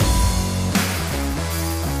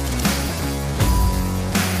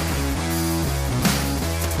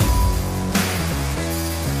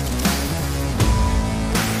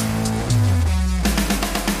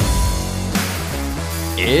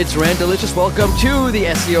It's Rant Delicious. Welcome to the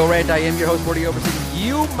SEO Rant. I am your host, Mordy Oberstein.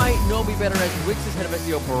 You might know me better as Wix's head of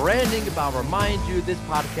SEO branding, but I'll remind you, this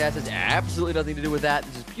podcast has absolutely nothing to do with that.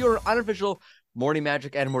 This is pure, unofficial Mordy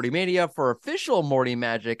Magic and Mordy Mania. For official Mordy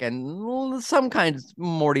Magic and some kind of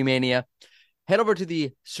Mordy Mania, head over to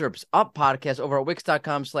the SERPs Up podcast over at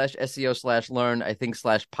wix.com/SEO/learn, I think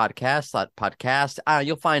 /podcast.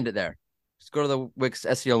 You'll find it there. Just go to the Wix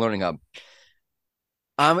SEO Learning Hub.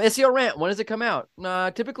 SEO Rant, when does it come out?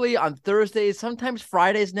 Typically on Thursdays, sometimes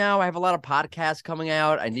Fridays now. I have a lot of podcasts coming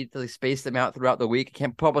out. I need to space them out throughout the week. I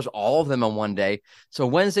can't publish all of them on one day. So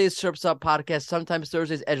Wednesdays, SERPs Up podcast. Sometimes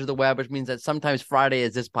Thursdays, Edge of the Web, which means that sometimes Friday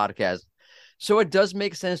is this podcast. So it does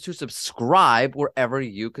make sense to subscribe wherever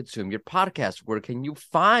you consume your podcast. Where can you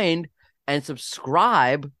find and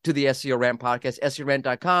subscribe to the SEO Rant podcast?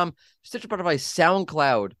 SEORant.com, Stitcher, Spotify,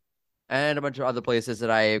 SoundCloud, and a bunch of other places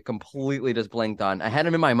that I completely just blanked on. I had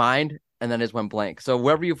them in my mind, and then it just went blank. So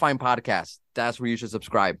wherever you find podcasts, that's where you should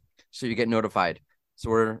subscribe, so you get notified. So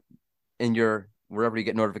we're in wherever you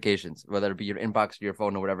get notifications, whether it be your inbox or your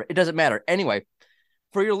phone or whatever. It doesn't matter. Anyway,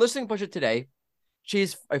 for your listening pleasure today,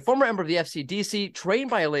 she's a former member of the FCDC, trained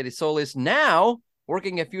by a lady soloist, now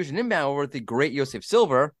working at Fusion Inbound with the great Yosef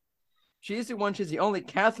Silver. She's the only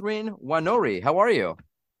Katherine Nwanorue. How are you?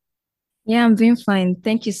 Yeah, I'm doing fine.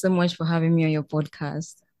 Thank you so much for having me on your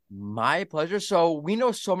podcast. My pleasure. So we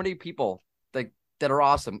know so many people that are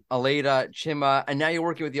awesome. Aleda, Chima, and now you're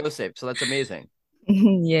working with Yosef. So that's amazing.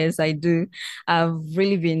 Yes, I do. I've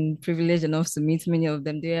really been privileged enough to meet many of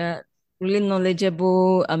them. They are really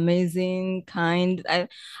knowledgeable, amazing, kind. I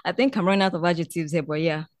think I'm running out of adjectives here, but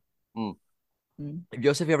yeah. Mm. Mm. If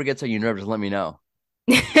Yosef ever gets on you nervous, let me know.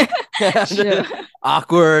 Sure.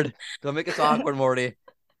 Awkward. Don't make us awkward, Morty.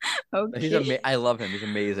 Okay. I love him. He's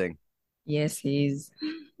amazing. Yes, he is.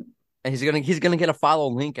 And he's gonna get a follow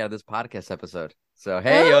link out of this podcast episode. So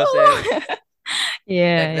hey, Oh! Yosef, check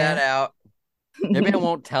that out. Maybe I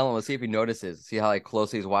won't tell him. Let's see if he notices. See how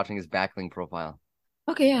closely he's watching his backlink profile.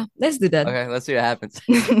 Okay, yeah, let's do that. Okay, let's see what happens.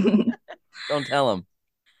 Don't tell him.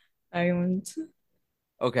 I won't.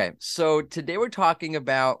 Okay, so today we're talking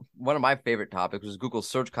about one of my favorite topics, which is Google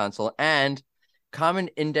Search Console and common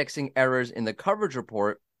indexing errors in the coverage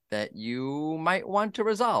report that you might want to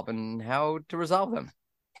resolve and how to resolve them.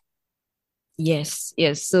 Yes.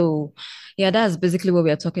 So yeah, that's basically what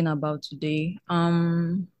we are talking about today.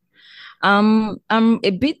 I'm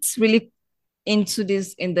a bit really into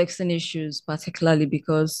these indexing issues, particularly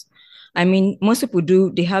because I mean most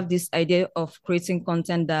people they have this idea of creating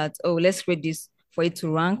content that, oh, let's create this for it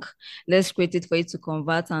to rank, let's create it for it to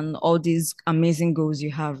convert, and all these amazing goals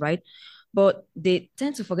you have, right? But they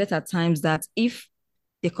tend to forget at times that if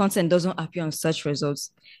the content doesn't appear on search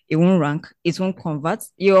results, it won't rank, it won't convert.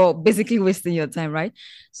 You're basically wasting your time, right?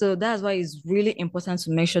 So that's why it's really important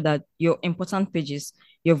to make sure that your important pages,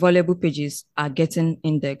 your valuable pages are getting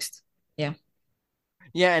indexed. Yeah.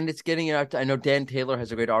 Yeah, and it's getting out. I know Dan Taylor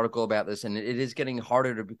has a great article about this, and it is getting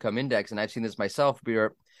harder to become indexed. And I've seen this myself.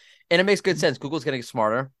 And it makes good sense. Google's getting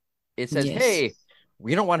smarter. It says, Yes. hey,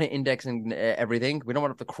 we don't want to index everything. We don't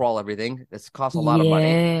want to crawl everything. This costs a lot of money.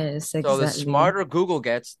 Yes, exactly. So the smarter Google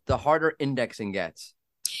gets, the harder indexing gets.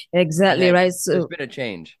 Exactly, right. So there's been a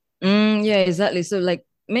change. Yeah, exactly. So like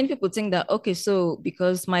many people think that, okay, so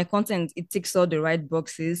because my content, it ticks all the right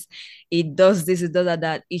boxes, it does this, it does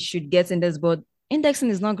that, it should get indexed, but indexing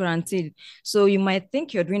is not guaranteed. So you might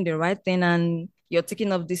think you're doing the right thing and you're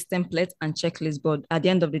taking off this template and checklist, but at the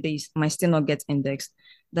end of the day, it might still not get indexed.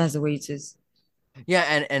 That's the way it is.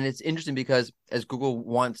 Yeah, and it's interesting because as Google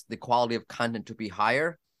wants the quality of content to be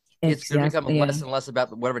higher, it's going to become less and less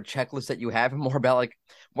about whatever checklist that you have and more about like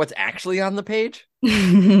what's actually on the page.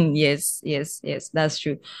 Yes, that's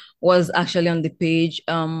true. What's actually on the page,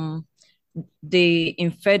 the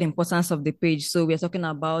inferred importance of the page. So we're talking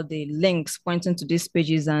about the links pointing to these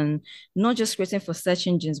pages and not just creating for search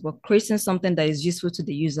engines, but creating something that is useful to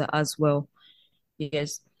the user as well.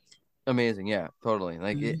 Yes. Amazing. Yeah, totally.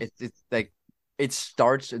 Like it's like it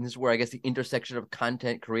starts, and this is where I guess the intersection of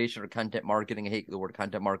content creation or content marketing. I hate the word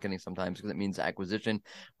content marketing sometimes because it means acquisition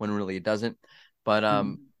when really it doesn't. But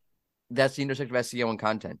that's the intersection of SEO and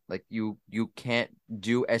content. Like you can't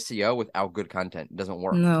do SEO without good content. It doesn't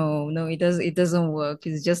work. No, it doesn't work.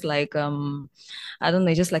 It's just like I don't know,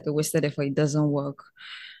 it's just like a wasted effort. It doesn't work.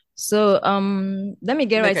 So let me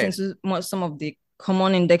get right into some of the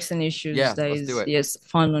common indexing issues that is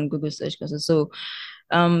found on Google Search Console. So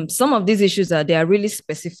some of these issues they are really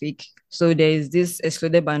specific. So there is this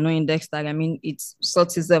excluded by no index tag. I mean, it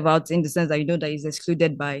sorts itself out in the sense that you know that is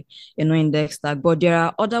excluded by a no index tag, but there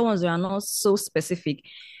are other ones that are not so specific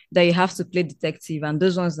that you have to play detective, and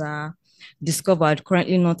those ones are discovered,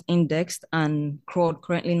 currently not indexed, and crawled,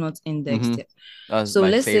 currently not indexed. That was So my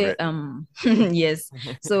let's say favorite. yes.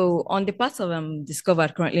 So on the parts of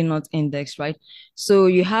discovered, currently not indexed, right? So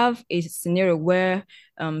you have a scenario where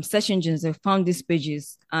search engines have found these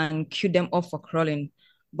pages and queued them up for crawling,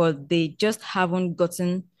 but they just haven't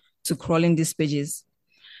gotten to crawling these pages.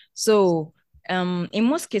 So in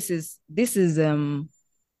most cases, this is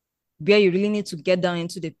where you really need to get down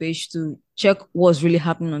into the page to check what's really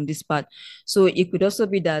happening on this part. So it could also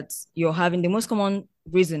be that you're having the most common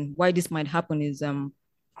reason why this might happen is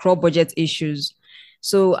crawl budget issues.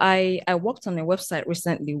 So I worked on a website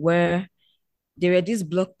recently where there were these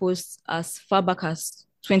blog posts as far back as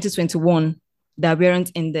 2021 that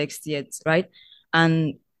weren't indexed yet, right?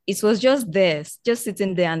 And it was just there, just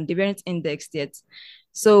sitting there, and they weren't indexed yet.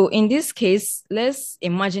 So in this case, let's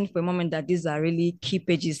imagine for a moment that these are really key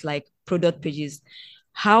pages like product pages.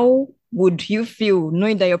 How would you feel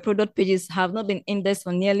knowing that your product pages have not been indexed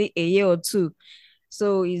for nearly a year or two?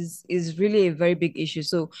 So is really a very big issue.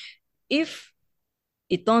 So if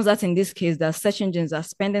it turns out in this case that search engines are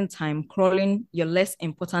spending time crawling your less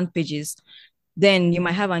important pages, then you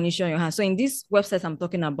might have an issue on your hands. So in this website I'm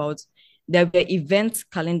talking about, there were event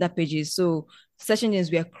calendar pages. So search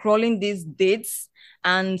engines were crawling these dates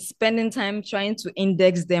and spending time trying to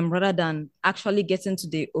index them rather than actually getting to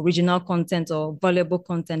the original content or valuable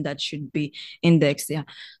content that should be indexed. Yeah.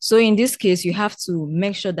 So in this case, you have to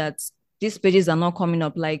make sure that these pages are not coming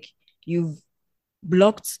up, like you've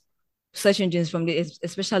blocked search engines from the,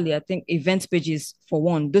 especially I think event pages for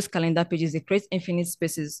one, those calendar pages, they create infinite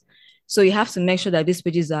spaces. So you have to make sure that these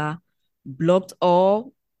pages are blocked,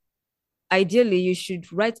 or ideally you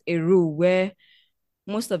should write a rule where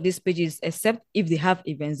most of these pages, except if they have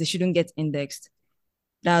events, they shouldn't get indexed.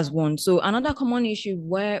 That's one. So another common issue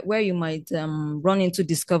where you might run into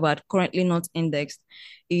discovered, currently not indexed,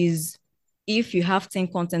 is if you have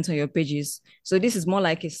 10 content on your pages. So this is more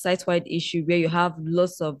like a site-wide issue where you have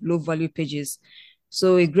lots of low-value pages.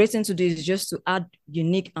 So a great thing to do is just to add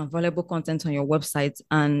unique and valuable content on your website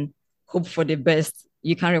and hope for the best.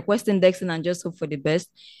 You can request indexing and just hope for the best.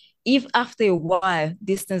 If after a while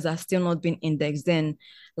these things are still not being indexed, then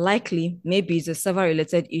likely maybe it's a server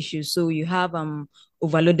related issue. So you have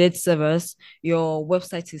overloaded servers, your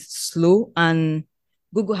website is slow, and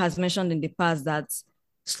Google has mentioned in the past that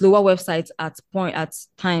slower websites at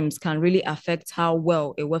times can really affect how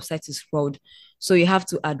well a website is crawled. So you have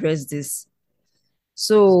to address this.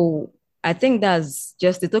 So I think that's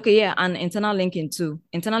just it. Okay, yeah, and internal linking too.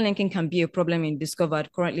 Internal linking can be a problem in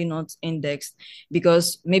discovered, currently not indexed,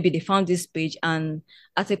 because maybe they found this page and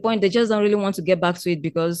at a point they just don't really want to get back to it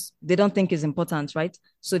because they don't think it's important, right?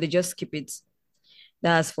 So they just skip it.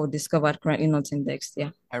 That's for discovered, currently not indexed.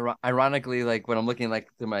 Yeah. Ironically, like when I'm looking like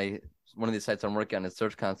through my one of these sites I'm working on in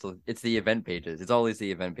Search Console, it's the event pages. It's always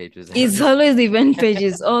the event pages. It's always the event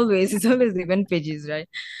pages, always. It's always the event pages, right?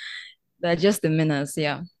 They're just the menace,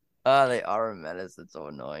 yeah. They are a menace. It's so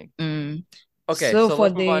annoying. Mm. Okay, So so for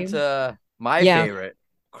let's move on the to my yeah. favorite,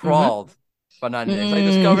 Mm-hmm. crawled, but not indexed. I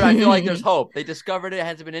discovered. I feel like there's hope. They discovered it. It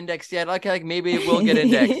hasn't been indexed yet. Like maybe it will get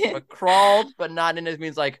indexed, but crawled but not indexed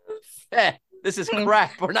means like, this is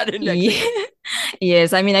crap. We're not indexing Yeah. it.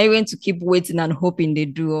 Yes, I mean, are you going to keep waiting and hoping they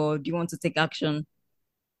do, or do you want to take action?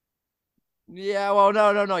 Yeah, well,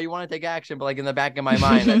 no. You want to take action, but like in the back of my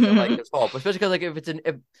mind, I feel like there's hope, especially because like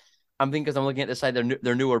if I'm thinking because I'm looking at the site,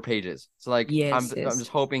 they're newer pages, so like I'm Yes, yes.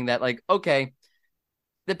 just hoping that like okay,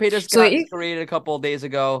 the page just So got if created a couple of days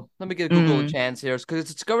ago. Let me give Google a chance here because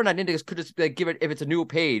it's discovered not index. Could just like give it if it's a new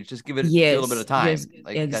page, just give it a little bit yes, of time. yes,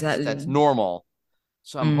 Like that's exactly. normal.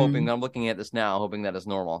 So I'm hoping I'm looking at this now, hoping that it's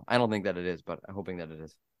normal. I don't think that it is, but I'm hoping that it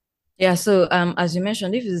is. Yeah, so as you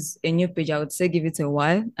mentioned, if it's a new page, I would say give it a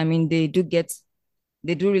while. I mean, they do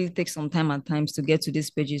really take some time at times to get to these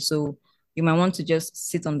pages. So you might want to just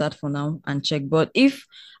sit on that for now and check. But if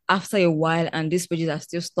after a while and these pages are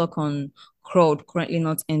still stuck on crowd, currently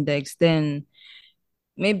not indexed, then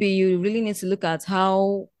maybe you really need to look at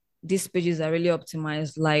how these pages are really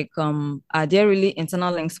optimized. Like, are there really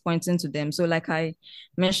internal links pointing to them? So, like I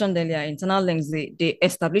mentioned earlier, internal links they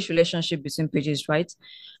establish relationship between pages, right?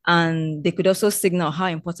 And they could also signal how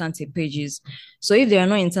important a page is. So, if there are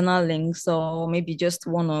no internal links, or maybe just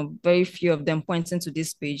one or very few of them pointing to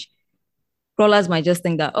this page, crawlers might just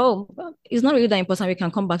think that, oh, well, it's not really that important. We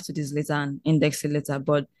can come back to this later and index it later.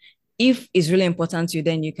 But if it's really important to you,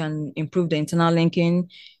 then you can improve the internal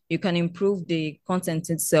linking. You can improve the content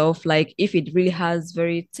itself. Like if it really has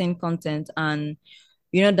very thin content and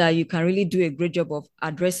you know that you can really do a great job of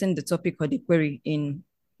addressing the topic or the query in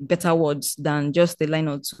better words than just a line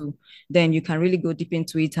or two, then you can really go deep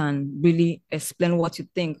into it and really explain what you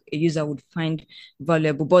think a user would find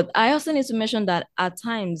valuable. But I also need to mention that at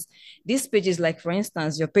times, these pages, like for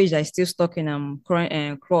instance, your page that is still stuck in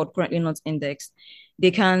crowd, currently not indexed, they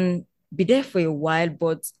can be there for a while,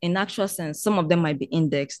 but in actual sense, some of them might be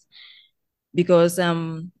indexed because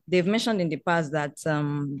they've mentioned in the past that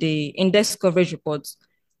the index coverage report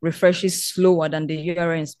refreshes slower than the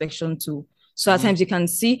URL inspection tool. So at times you can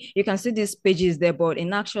see these pages there, but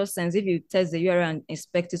in actual sense, if you test the URL and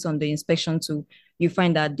inspect it on the inspection tool, you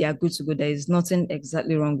find that they are good to go. There is nothing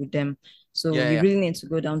exactly wrong with them. So you Yeah. really need to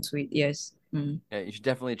go down to it. Yes. Yeah, you should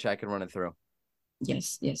definitely check and run it through.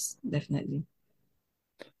 Yes, definitely.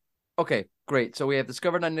 Okay, great. So we have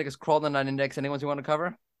discovered non-index, crawled on non-index. Anyone you want to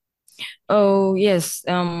cover? Oh, yes.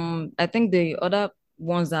 I think the other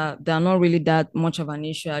ones that are not really that much of an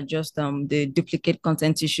issue are just the duplicate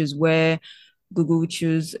content issues where Google will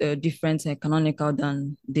choose a different canonical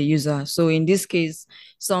than the user. So in this case,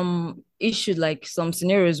 some issues like some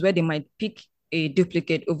scenarios where they might pick a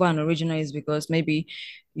duplicate over an original is because maybe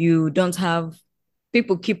you don't have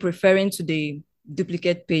people keep referring to the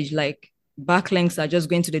duplicate page, like backlinks are just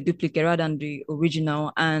going to the duplicate rather than the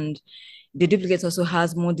original, and the duplicate also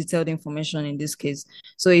has more detailed information in this case.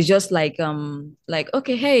 So it's just like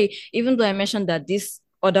okay, hey, even though I mentioned that this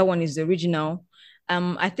other one is the original,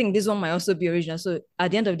 I think this one might also be original. So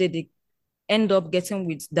at the end of the day, they end up getting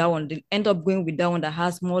with that one. They end up going with that one that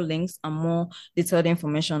has more links and more detailed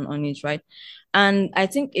information on it, right? And I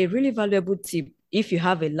think a really valuable tip, if you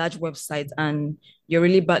have a large website and you're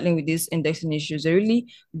really battling with these indexing issues, a really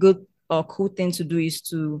good or cool thing to do is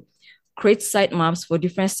to create sitemaps for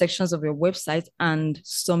different sections of your website and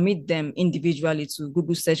submit them individually to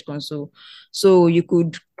Google Search Console. So you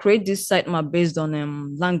could create this sitemap based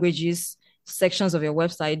on languages, sections of your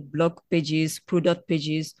website, blog pages, product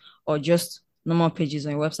pages, or just normal pages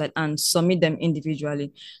on your website and submit them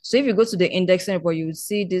individually. So if you go to the indexing report, you would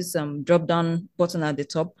see this drop down button at the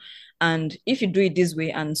top. And if you do it this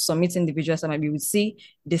way and submit individual sitemap, you would see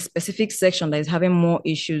the specific section that is having more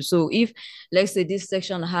issues. So if, let's say, this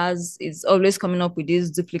section is always coming up with these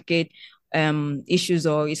duplicate issues,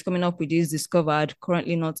 or it's coming up with this discovered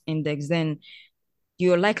currently not indexed, then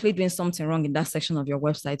you're likely doing something wrong in that section of your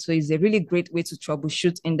website. So it's a really great way to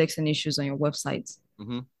troubleshoot indexing issues on your website.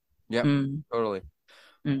 Yeah, totally.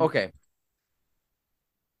 Okay.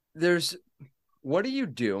 What do you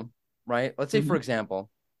do, right? Let's say, for example,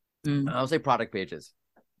 I'll say product pages.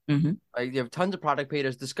 You have tons of product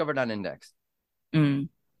pages discovered on index. It's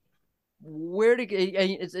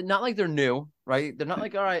not like they're new, right? They're not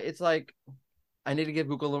like, all right, it's like, I need to give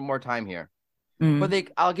Google a little more time here. But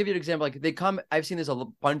I'll give you an example. Like I've seen this a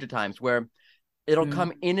bunch of times where it'll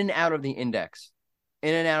come in and out of the index.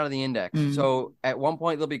 So at one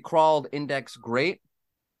point they'll be crawled, index, great.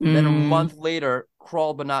 Then a month later,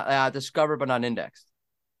 crawled but not discovered but not indexed.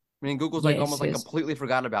 I mean, Google's like almost like completely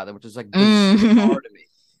forgot about them, which is like bizarre to me.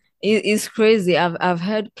 It's crazy. I've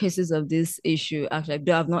heard cases of this issue.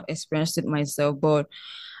 Actually, I've not experienced it myself, but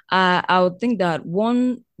I would think that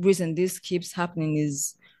one reason this keeps happening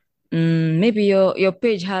is maybe your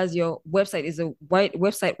page has your website is a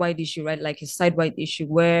website wide issue, right? Like a site wide issue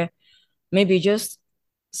where maybe just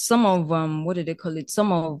some of what do they call it?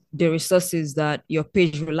 Some of the resources that your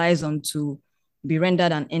page relies on to be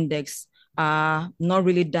rendered and indexed are not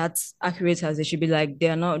really that accurate as they should be. Like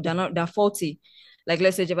they're faulty. Like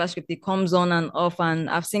let's say JavaScript, it comes on and off, and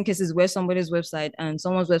I've seen cases where somebody's website and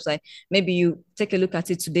someone's website, maybe you take a look at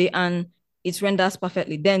it today and it renders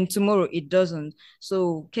perfectly, then tomorrow it doesn't.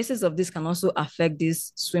 So cases of this can also affect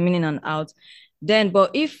this swimming in and out. Then,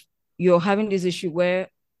 but if you're having this issue where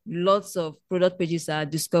lots of product pages are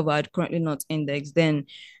discovered currently not indexed, then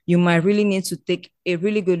you might really need to take a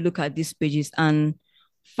really good look at these pages and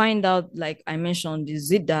find out, like I mentioned,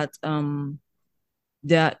 is it that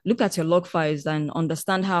look at your log files and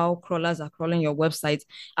understand how crawlers are crawling your website.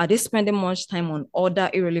 Are they spending much time on other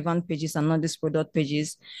irrelevant pages and not these product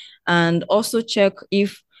pages? And also check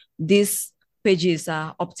if these pages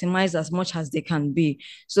are optimized as much as they can be.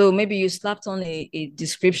 So maybe you slapped on a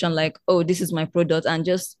description like, oh, this is my product, and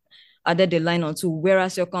just added a line or two,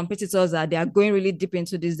 whereas your competitors they are going really deep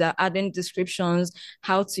into this. They're adding descriptions,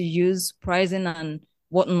 how to use pricing and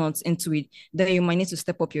whatnot into it. Then you might need to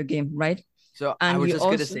step up your game, right? So I was just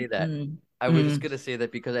going to say that. I was just going to say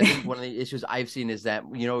that because I think one of the issues I've seen is that,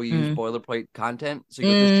 you use boilerplate content. So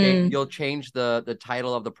you'll change the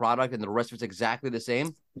title of the product and the rest is exactly the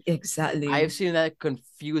same. Exactly. I've seen that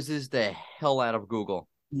confuses the hell out of Google.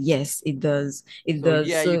 Yes, it does. It So does.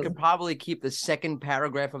 yeah, you So could probably keep the second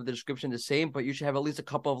paragraph of the description the same, but you should have at least a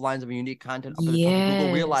couple of lines of unique content up at the top. So Google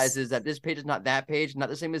yes, realizes that this page is not that page, not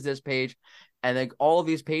the same as this page, and like all of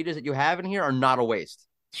these pages that you have in here are not a waste.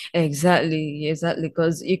 exactly.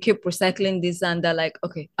 Because you keep recycling this and they're like,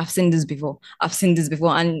 okay, I've seen this before. I've seen this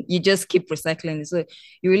before. And you just keep recycling it. So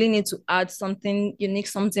you really need to add something unique,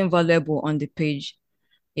 something valuable on the page.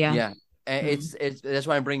 Yeah. Yeah. And Mm. it's that's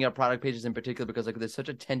why I'm bringing up product pages in particular, because like there's such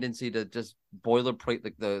a tendency to just boilerplate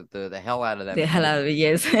like the hell out of them, The hell and out of it,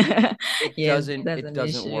 yes. Yes, that's it an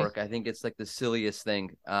doesn't issue. work. I think it's like the silliest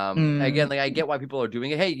thing. Mm. Again, like I get why people are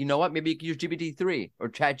doing it. Hey, you know what? Maybe you can use GPT-3 or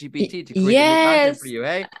Chat GPT to create the new content for Yes. you.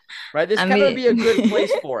 Hey, right? This I kind of be a good mean,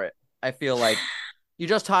 place for it. I feel like you're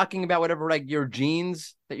just talking about whatever like your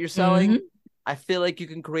jeans that you're selling. mhm. I feel like you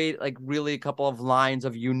can create like really a couple of lines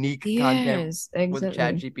of unique content Yes, with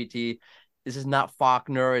Chat exactly. GPT. This is not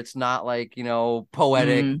Faulkner. It's not like,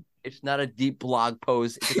 poetic. Mm. It's not a deep blog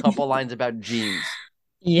post. It's a couple lines about jeans.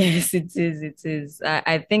 Yes, it is. It is.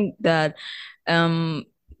 I think that um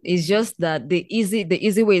it's just that the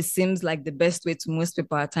easy way seems like the best way to most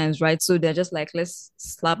people at times, right? So they're just like, let's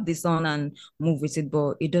slap this on and move with it,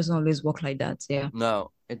 but it doesn't always work like that. Yeah.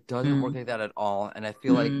 No, it doesn't work Mm, like that at all. And I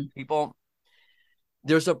feel like mm.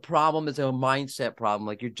 there's a problem. It's a mindset problem.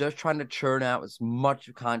 Like you're just trying to churn out as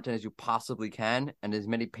much content as you possibly can and as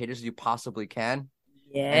many pages as you possibly can.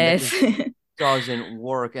 And that Yes. just doesn't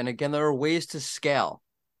work. And again, there are ways to scale.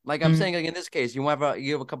 Like I'm saying, Mm. like in this case, you have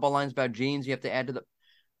a couple of lines about jeans, you have to add to the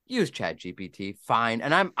use Chat GPT, fine.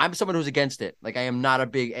 And I'm someone who's against it. Like I am not a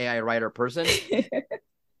big AI writer person.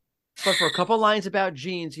 But for a couple lines about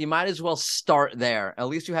jeans, you might as well start there. At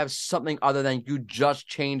least you have something other than you just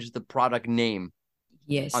changed the product name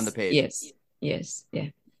on the Yes, page. yes, yes, yeah,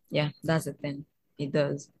 yeah, that's the thing. It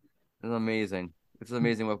does. It's amazing. It's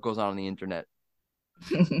amazing what goes on the internet.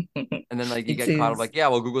 And then like you It get caught up is. like, yeah,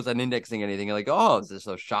 well, Google's not indexing anything. You're like, oh, this is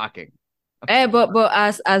so shocking. But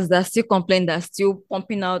as they're still complaining, they're still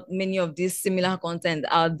pumping out many of these similar content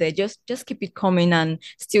out there. Just keep it coming and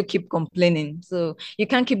still keep complaining. So you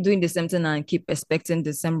can't keep doing the same thing and keep expecting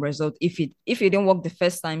the same result. If it didn't work the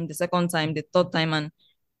first time, the second time, the third time, and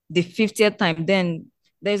the 50th time, then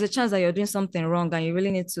there's a chance that you're doing something wrong and you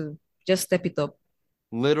really need to just step it up.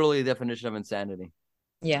 Literally the definition of insanity.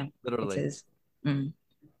 Yeah, it Literally. is. Mm.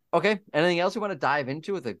 Okay. Anything else you want to dive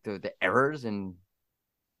into with the errors and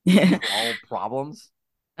all problems?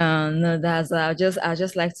 No, that's I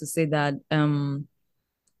just like to say that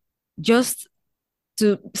just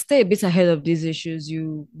to stay a bit ahead of these issues,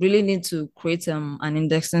 you really need to create an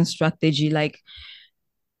indexing strategy, like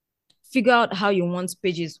figure out how you want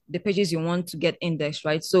the pages you want to get indexed,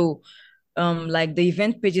 right? So like the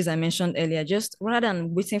event pages I mentioned earlier, just rather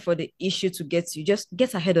than waiting for the issue to get to you, just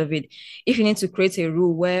get ahead of it. If you need to create a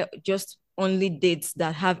rule where just only dates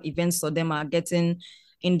that have events for them are getting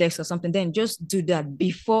indexed or something, then just do that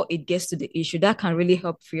before it gets to the issue. That can really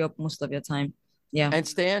help free up most of your time. Yeah. And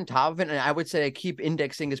stay on top of it. And I would say keep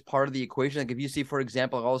indexing as part of the equation. Like if you see, for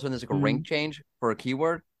example, all of a sudden there's like a rank Mm, change for a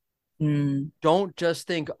keyword, mm. don't just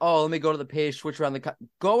think, oh, let me go to the page, switch around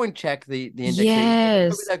go and check the indexation. It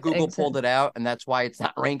could be Yes, that Google pulled exactly. it out, and that's why it's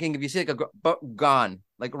not ranking. If you see like gone,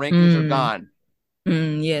 like rankings are Mm, gone,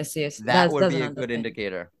 yes. that would That's be a another good thing.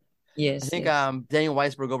 indicator. I Yes, think yes. Daniel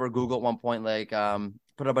Weisberg over at Google at one point like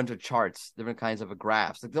put a bunch of charts, different kinds of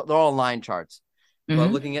graphs. Like they're all line charts, but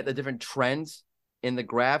Mm-hmm. looking at the different trends in the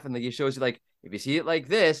graph, and like it shows you like if you see it like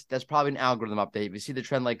this, that's probably an algorithm update. If you see the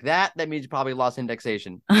trend like that, that means you probably lost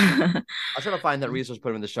indexation. I'll try to find that resource, put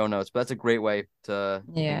them in the show notes, but that's a great way to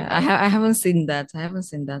think Yeah, about it. I haven't seen that. I haven't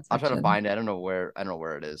seen that I'll try to actually. find it. I don't know where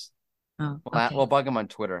it is. Oh, We'll okay. bug him on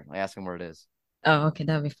Twitter. I ask him where it is. Oh, okay,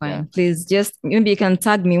 that'll be Yeah. fine. Please just maybe you can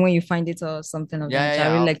tag me when you find it or something of that nature. I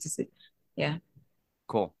Yeah. really like to see. Yeah.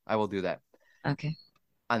 Cool. I will do that. Okay.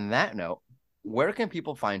 On that note, where can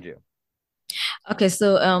people find you? Okay,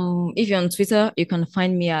 so if you're on Twitter, you can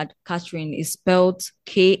find me at Katherine. It's spelled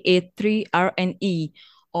Ka3RNE,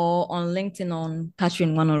 or on LinkedIn on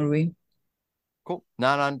Katherine Nwanorue. Cool.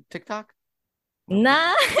 Not on TikTok?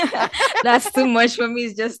 No. Nah, that's too much for me.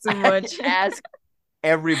 It's just too I much. ask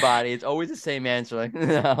everybody. It's always the same answer. Like,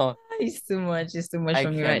 no, It's too much. It's too much I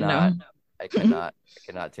for me right now. cannot. I cannot. I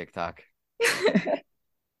cannot TikTok.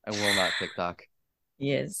 I will not TikTok.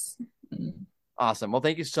 Yes. Mm. Awesome. Well,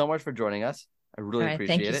 thank you so much for joining us. I All really right.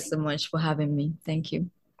 Thank you appreciate it. so much for having me. Thank you.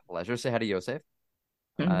 Pleasure. Say hi to Yosef.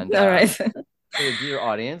 And All right. for the dear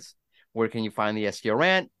audience, where can you find the SEO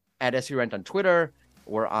Rant? At SEO Rant on Twitter.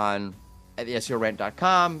 We're on at the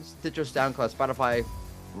SEORant.com, Stitcher, SoundCloud, Spotify,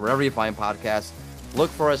 wherever you find podcasts. Look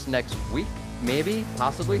for us next week. maybe,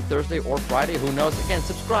 possibly Thursday or Friday. Who knows? Again,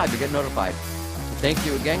 subscribe to get notified. So thank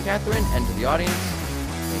you again, Katherine, and to the audience,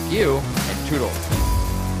 thank you, and toodles.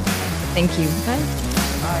 Thank you. Bye.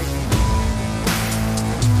 Bye.